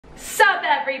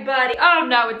everybody? Oh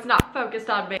no, it's not focused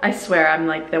on me. I swear I'm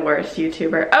like the worst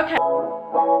YouTuber. Okay.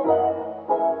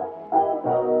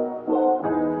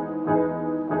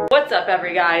 What's up,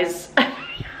 guys?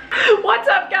 What's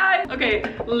up, guys? Okay,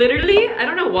 literally, I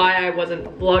don't know why I wasn't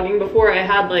vlogging before. I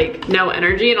had like no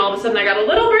energy and all of a sudden I got a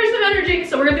little burst of energy.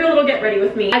 So we're gonna do a little get ready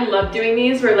with me. I love doing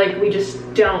these where like we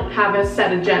just don't have a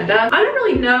set agenda. I don't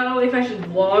really know if I should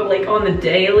vlog like on the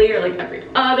daily or like every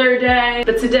other day.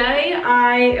 But today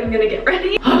I am gonna get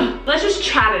ready. Let's just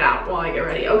chat it out while I get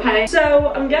ready, okay?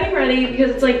 So I'm getting ready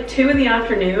because it's like 2 in the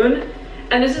afternoon.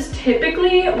 And this is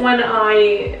typically when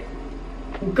I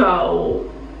go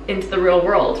into the real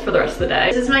world for the rest of the day.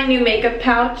 This is my new makeup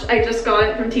pouch. I just got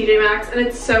it from TJ Maxx and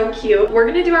it's so cute. We're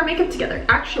gonna do our makeup together.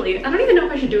 Actually, I don't even know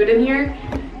if I should do it in here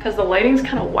because the lighting's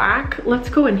kind of whack. Let's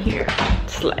go in here.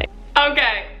 Slay.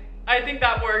 Okay, I think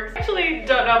that works. Actually,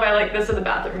 don't know if I like this in the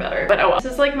bathroom better, but oh well.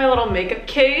 This is like my little makeup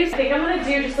case. I think I'm gonna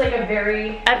do just like a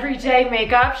very everyday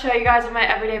makeup, show you guys what my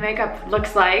everyday makeup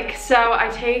looks like. So I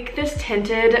take this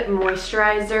tinted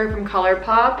moisturizer from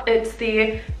ColourPop. It's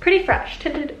the Pretty Fresh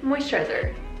tinted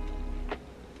moisturizer.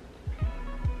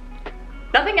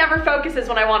 Nothing ever focuses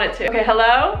when I want it to. Okay,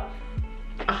 hello?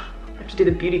 Oh, I have to do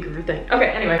the beauty guru thing. Okay,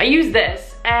 anyway, I use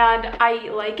this and I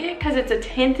like it because it's a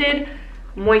tinted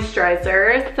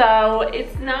moisturizer, so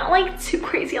it's not like too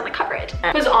crazy on the coverage.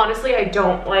 Because honestly, I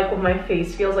don't like when my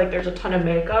face feels like there's a ton of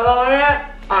makeup on it.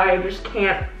 I just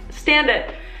can't stand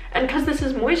it. And because this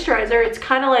is moisturizer, it's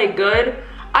kind of like good.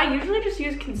 I usually just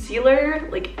use concealer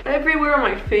like everywhere on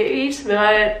my face,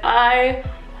 but I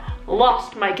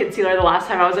lost my concealer the last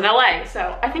time I was in LA.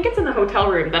 So I think it's in the hotel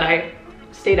room that I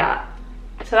stayed at.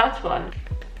 So that's fun.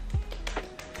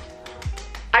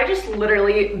 I just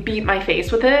literally beat my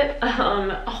face with it.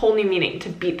 A whole new meaning to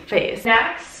beat the face.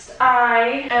 Next,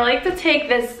 I like to take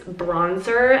this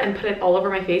bronzer and put it all over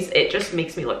my face. It just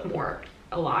makes me look more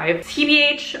alive.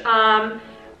 TBH,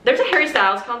 there's a Harry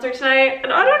Styles concert tonight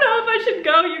and I don't know if I should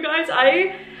go, you guys.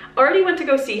 I already went to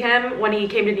go see him when he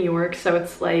came to New York, so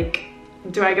it's like,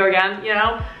 do I go again, you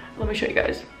know? Let me show you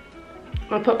guys. I'm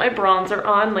gonna put my bronzer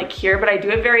on like here, but I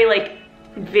do it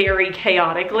very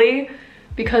chaotically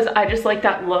because I just like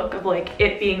that look of like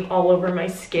it being all over my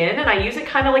skin, and I use it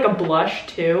kind of like a blush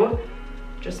too.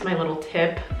 Just my little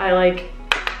tip. I like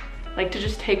to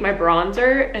just take my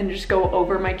bronzer and just go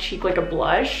over my cheek like a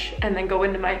blush and then go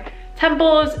into my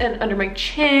temples and under my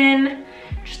chin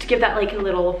just to give that like a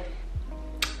little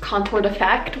contoured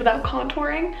effect without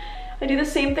contouring. I do the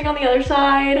same thing on the other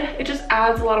side. It just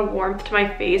adds a lot of warmth to my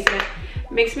face and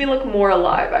it makes me look more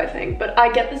alive, I think. But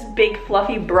I get this big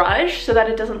fluffy brush so that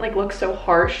it doesn't like look so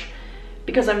harsh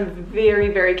because I'm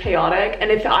very chaotic.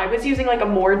 And if I was using like a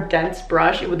more dense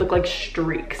brush, it would look like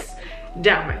streaks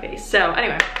down my face. So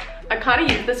anyway, I kind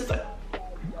of use this as like,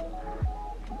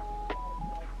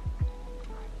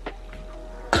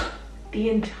 the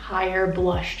entire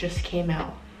blush just came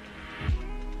out.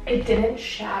 It didn't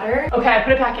shatter. Okay, I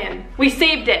put it back in. We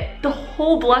saved it. The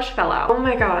whole blush fell out. Oh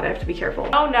my God, I have to be careful.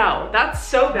 Oh no, that's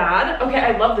so bad. Okay,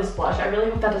 I love this blush. I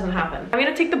really hope that doesn't happen. I'm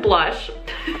gonna take the blush.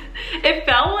 It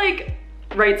fell like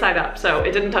right side up, so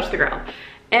it didn't touch the ground.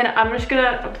 And I'm just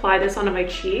gonna apply this onto my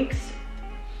cheeks.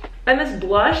 And this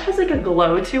blush has like a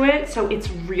glow to it, so it's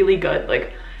really good.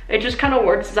 Like, it just kind of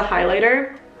works as a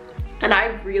highlighter. And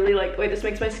I really like the way this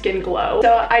makes my skin glow.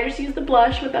 So I just use the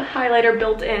blush with a highlighter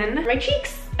built in my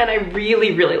cheeks. And I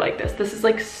really like this. This is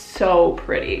like so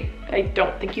pretty. I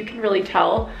don't think you can really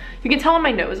tell. You can tell on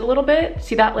my nose a little bit.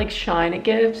 See that like shine it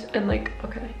gives? And like,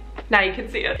 okay, now you can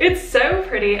see it. It's so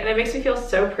pretty and it makes me feel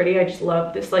so pretty. I just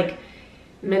love this like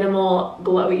minimal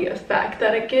glowy effect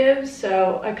that it gives.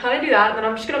 So I kind of do that and then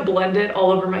I'm just gonna blend it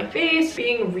all over my face,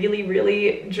 being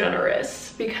really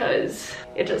generous because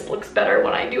it just looks better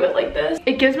when I do it like this.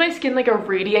 It gives my skin like a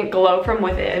radiant glow from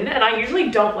within, and I usually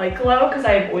don't like glow because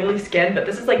I have oily skin, but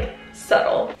this is like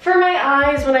subtle. For my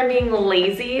eyes, when I'm being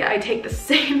lazy, I take the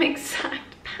same exact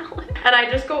palette and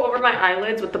I just go over my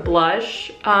eyelids with the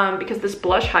blush because this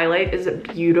blush highlight is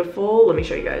beautiful. Let me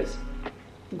show you guys.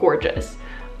 Gorgeous.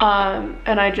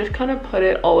 And I just kind of put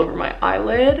it all over my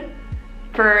eyelid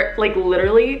for like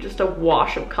literally just a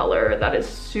wash of color that is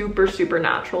super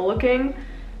natural looking,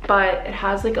 but it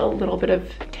has like a little bit of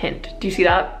tint. Do you see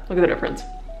that? Look at the difference.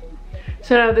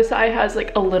 So now this eye has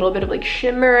like a little bit of like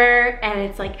shimmer and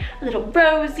it's like a little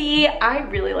rosy. I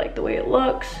really like the way it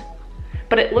looks,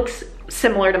 but it looks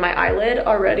similar to my eyelid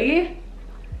already.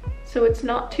 So it's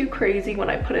not too crazy when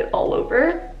I put it all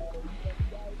over.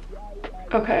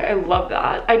 Okay, I love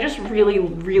that. I just really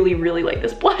like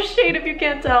this blush shade, if you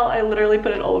can't tell. I literally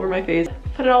put it all over my face.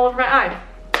 Put it all over my eye.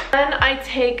 Then I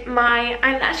take my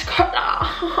eyelash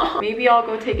curler. Maybe I'll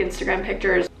go take Instagram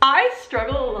pictures. I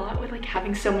struggle a lot with like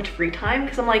having so much free time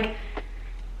because I'm like,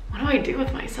 what do I do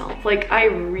with myself? Like, I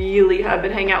really have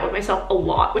been hanging out with myself a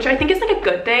lot, which I think is like a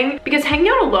good thing because hanging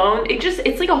out alone,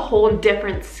 it's like a whole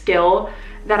different skill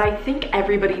that I think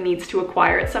everybody needs to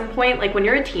acquire at some point. Like when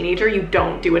you're a teenager, you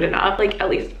don't do it enough. Like at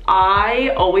least I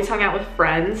always hung out with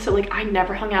friends. So like I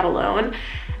never hung out alone.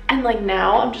 And like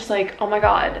now I'm just like, oh my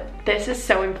God, this is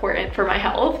so important for my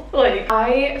health. Like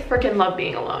I freaking love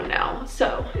being alone now.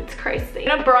 So it's crazy. I'm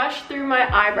gonna brush through my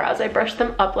eyebrows. I brush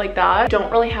them up like that. Don't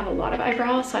really have a lot of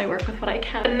eyebrows, so I work with what I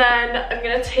can. And then I'm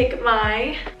gonna take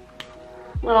my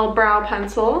little brow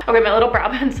pencil. Okay, my little brow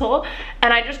pencil.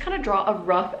 And I just kind of draw a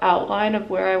rough outline of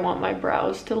where I want my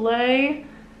brows to lay.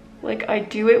 Like I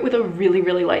do it with a really,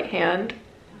 really light hand.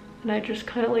 And I just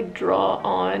kind of like draw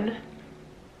on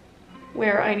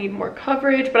where I need more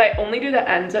coverage, but I only do the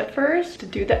ends at first. To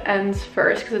do the ends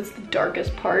first because it's the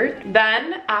darkest part.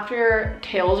 Then after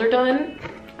tails are done,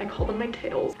 I call them my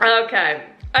tails. Okay,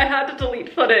 I had to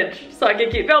delete footage so I can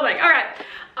keep filming. All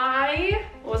right,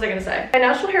 what was I gonna say? My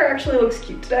natural hair actually looks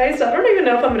cute today, so I don't even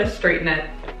know if I'm gonna straighten it.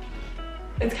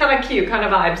 It's kind of cute, kind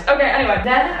of vibes. Okay, anyway,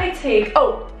 then I take,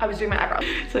 I was doing my eyebrows.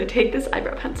 So I take this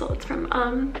eyebrow pencil, it's from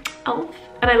Elf,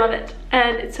 and I love it,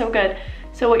 and it's so good.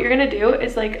 So what you're gonna do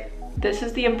is like, this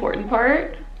is the important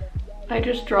part. I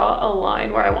just draw a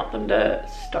line where I want them to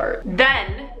start.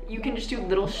 Then you can just do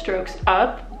little strokes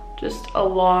up just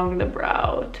along the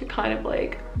brow to kind of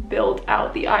like build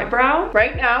out the eyebrow.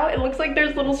 Right now, it looks like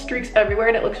there's little streaks everywhere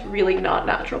and it looks really not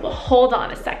natural, but hold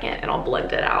on a second and I'll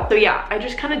blend it out. So yeah, I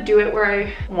just kind of do it where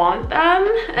I want them.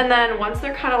 And then once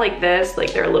they're kind of like this,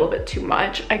 like they're a little bit too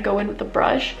much, I go in with the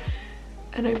brush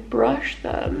and I brush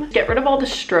them. Get rid of all the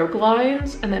stroke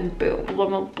lines and then boom,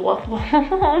 blend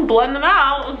them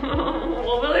out.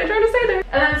 What was I trying to say there?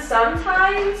 And then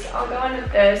sometimes I'll go in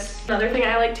with this. Another thing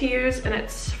I like to use, and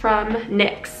it's from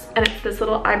NYX, and it's this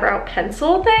little eyebrow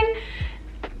pencil thing,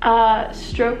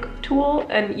 stroke tool,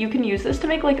 and you can use this to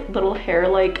make like little hair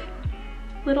like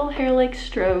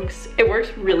strokes. It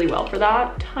works really well for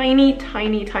that. Tiny,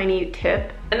 tiny, tiny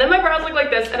tip. And then my brows look like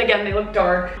this, and again, they look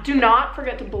dark. Do not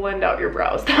forget to blend out your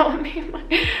brows. That would be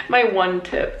my one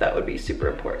tip. That would be super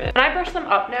important. And I brush them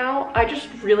up now. I just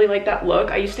really like that look.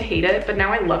 I used to hate it, but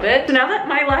now I love it. So now that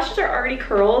my lashes are already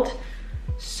curled,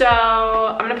 so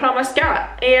I'm gonna put on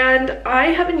mascara. And I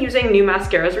have been using new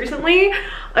mascaras recently.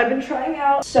 I've been trying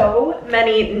out so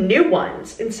many new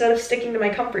ones instead of sticking to my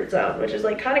comfort zone, which is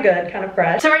like kind of good, kind of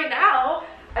fresh. So right now,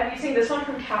 I'm using this one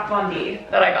from Kat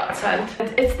that I got sent.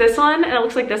 It's this one, and it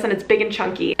looks like this, and it's big and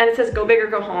chunky. And it says go big or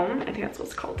go home. I think that's what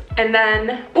it's called. And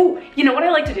then, oh, you know what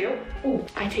I like to do? Oh,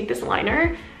 I take this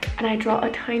liner and I draw a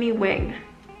tiny wing.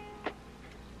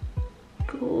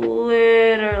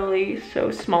 Literally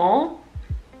so small.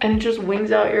 And it just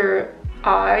wings out your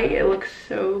eye. It looks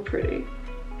so pretty.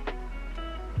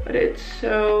 But it's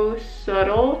so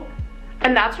subtle.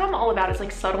 And that's what I'm all about, is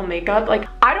like subtle makeup. Like,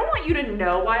 I don't want you to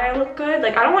know why I look good.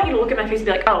 Like, I don't want you to look at my face and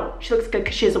be like, oh, she looks good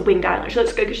because she has a winged eyeliner. She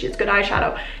looks good because she has good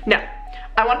eyeshadow. No,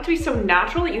 I want it to be so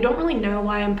natural that you don't really know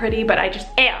why I'm pretty, but I just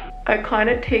am. I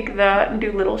kind of take that and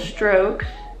do little strokes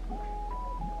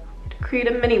to create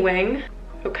a mini wing.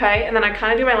 Okay, and then I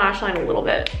kind of do my lash line a little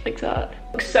bit like that.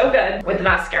 Looks so good with the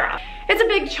mascara. It's a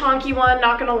big chunky one,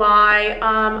 not gonna lie.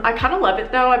 I kind of love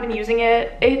it though. I've been using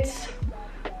it.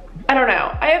 I don't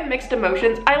know, I have mixed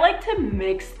emotions. I like to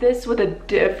mix this with a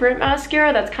different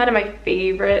mascara. That's kind of my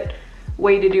favorite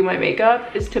way to do my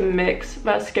makeup, is to mix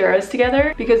mascaras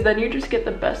together, because then you just get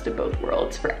the best of both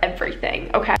worlds for everything.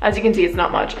 Okay, as you can see, it's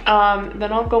not much.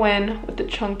 Then I'll go in with the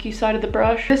chunky side of the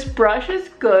brush. This brush is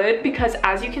good because,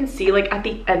 as you can see, like at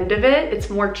the end of it, it's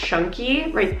more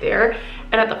chunky right there,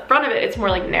 and at the front of it, it's more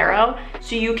like narrow.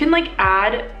 So you can like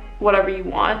add whatever you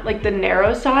want, like the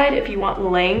narrow side. If you want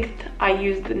length, I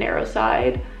use the narrow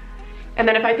side. And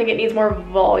then if I think it needs more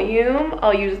volume,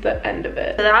 I'll use the end of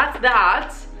it. So that's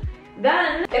that.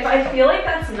 Then, if I feel like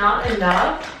that's not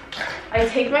enough, I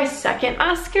take my second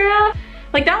mascara.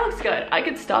 Like, that looks good. I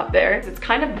could stop there. It's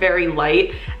kind of very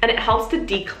light, and it helps to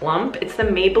declump. It's the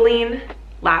Maybelline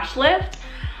Lash Lift.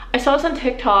 I saw this on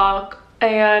TikTok,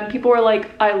 and people were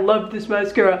like, I love this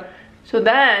mascara. So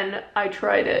then I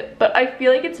tried it, but I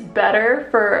feel like it's better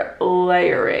for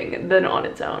layering than on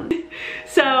its own.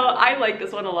 So I like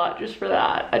this one a lot just for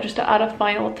that. Just to add a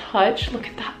final touch. Look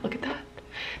at that, look at that.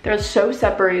 They're so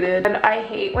separated, and I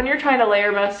hate when you're trying to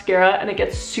layer mascara and it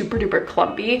gets super duper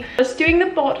clumpy. Just doing the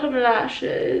bottom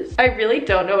lashes. I really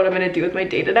don't know what I'm gonna do with my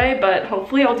day today, but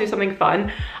hopefully I'll do something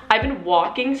fun. I've been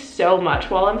walking so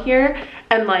much while I'm here,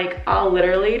 and like I'll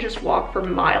literally just walk for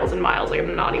miles and miles. Like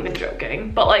I'm not even joking,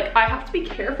 but like I have to be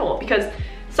careful because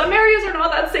some areas are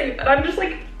not that safe, and I'm just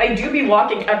like, I do be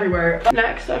walking everywhere.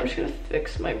 Next, I'm just gonna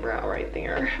fix my brow right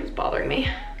there. It was bothering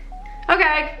me.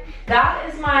 Okay, that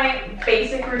is my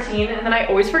basic routine, and then I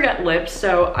always forget lips,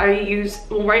 so I use,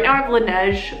 well, right now I have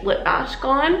Laneige lip mask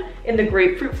on in the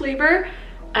grapefruit flavor,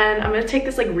 and I'm gonna take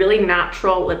this like really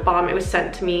natural lip balm. It was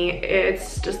sent to me.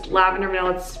 It's just lavender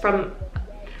vanilla. It's from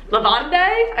Lavande,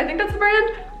 I think that's the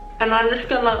brand, and I'm just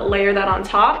gonna layer that on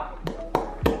top.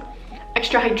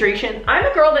 Extra hydration. I'm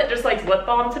a girl that just likes lip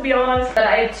balm, to be honest, but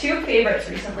I have two favorites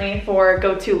recently for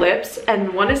go-to lips,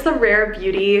 and one is the Rare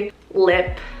Beauty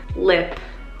lip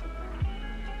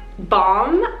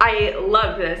balm. I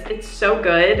love this. It's so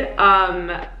good.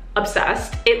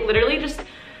 Obsessed. It literally just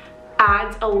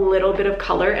adds a little bit of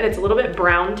color, and it's a little bit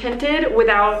brown tinted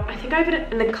without, I think I have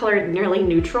it in the color nearly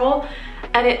neutral,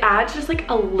 and it adds just like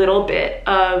a little bit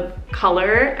of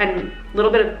color and a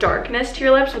little bit of darkness to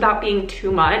your lips without being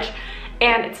too much.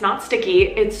 And it's not sticky.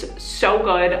 It's so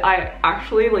good. I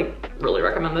actually like really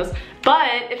recommend this.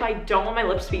 But if I don't want my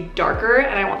lips to be darker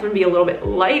and I want them to be a little bit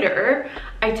lighter,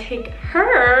 I take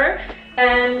her,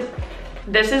 and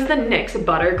this is the NYX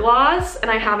Butter Gloss, and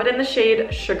I have it in the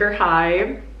shade Sugar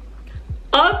High.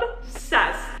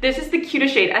 Obsessed. This is the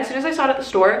cutest shade. As soon as I saw it at the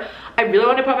store, I really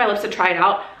wanted to put on my lips to try it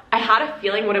out. I had a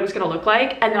feeling what it was gonna look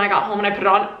like, and then I got home and I put it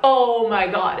on. Oh my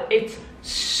God, it's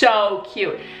so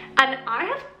cute. And I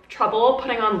have trouble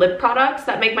putting on lip products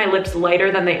that make my lips lighter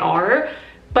than they are,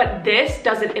 but this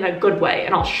does it in a good way,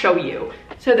 and I'll show you.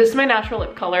 So this is my natural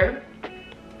lip color.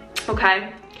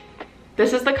 Okay,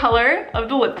 this is the color of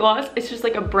the lip gloss. It's just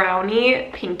like a brownie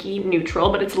pinky neutral,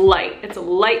 but it's light. It's a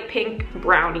light pink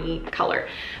brownie color.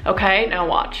 Okay, now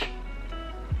watch.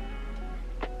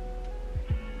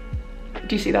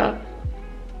 Do you see that?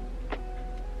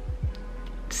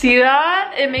 See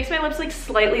that? It makes my lips like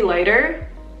slightly lighter.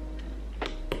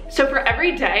 So for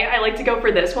every day, I like to go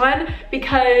for this one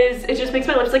because it just makes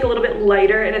my lips like a little bit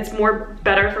lighter, and it's more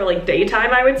better for like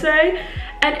daytime, I would say.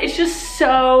 And it's just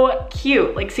so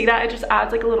cute. Like, see that? It just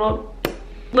adds like a little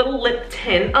lip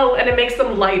tint. Oh, and it makes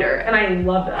them lighter. And I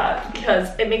love that because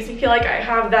it makes me feel like I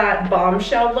have that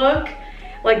bombshell look,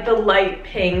 like the light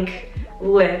pink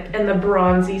lip and the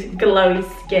bronzy glowy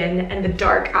skin and the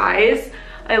dark eyes.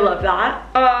 I love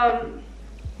that.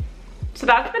 So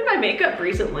that's been my makeup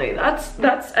recently.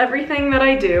 That's everything that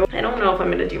I do. I don't know if I'm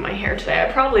gonna do my hair today.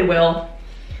 I probably will.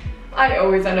 I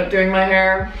always end up doing my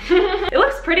hair. It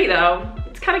looks pretty though.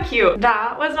 It's kind of cute.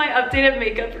 That was my updated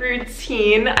makeup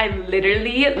routine. I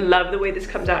literally love the way this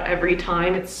comes out every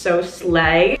time. It's so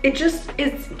slay. It just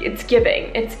is, it's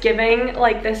giving. It's giving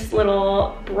like this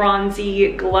little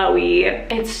bronzy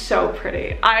glowy. It's so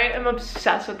pretty. I am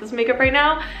obsessed with this makeup right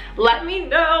now. Let me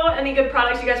know any good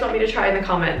products you guys want me to try in the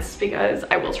comments because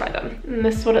I will try them. And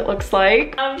this is what it looks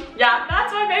like. Yeah,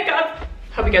 that's my makeup.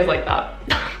 Hope you guys like that.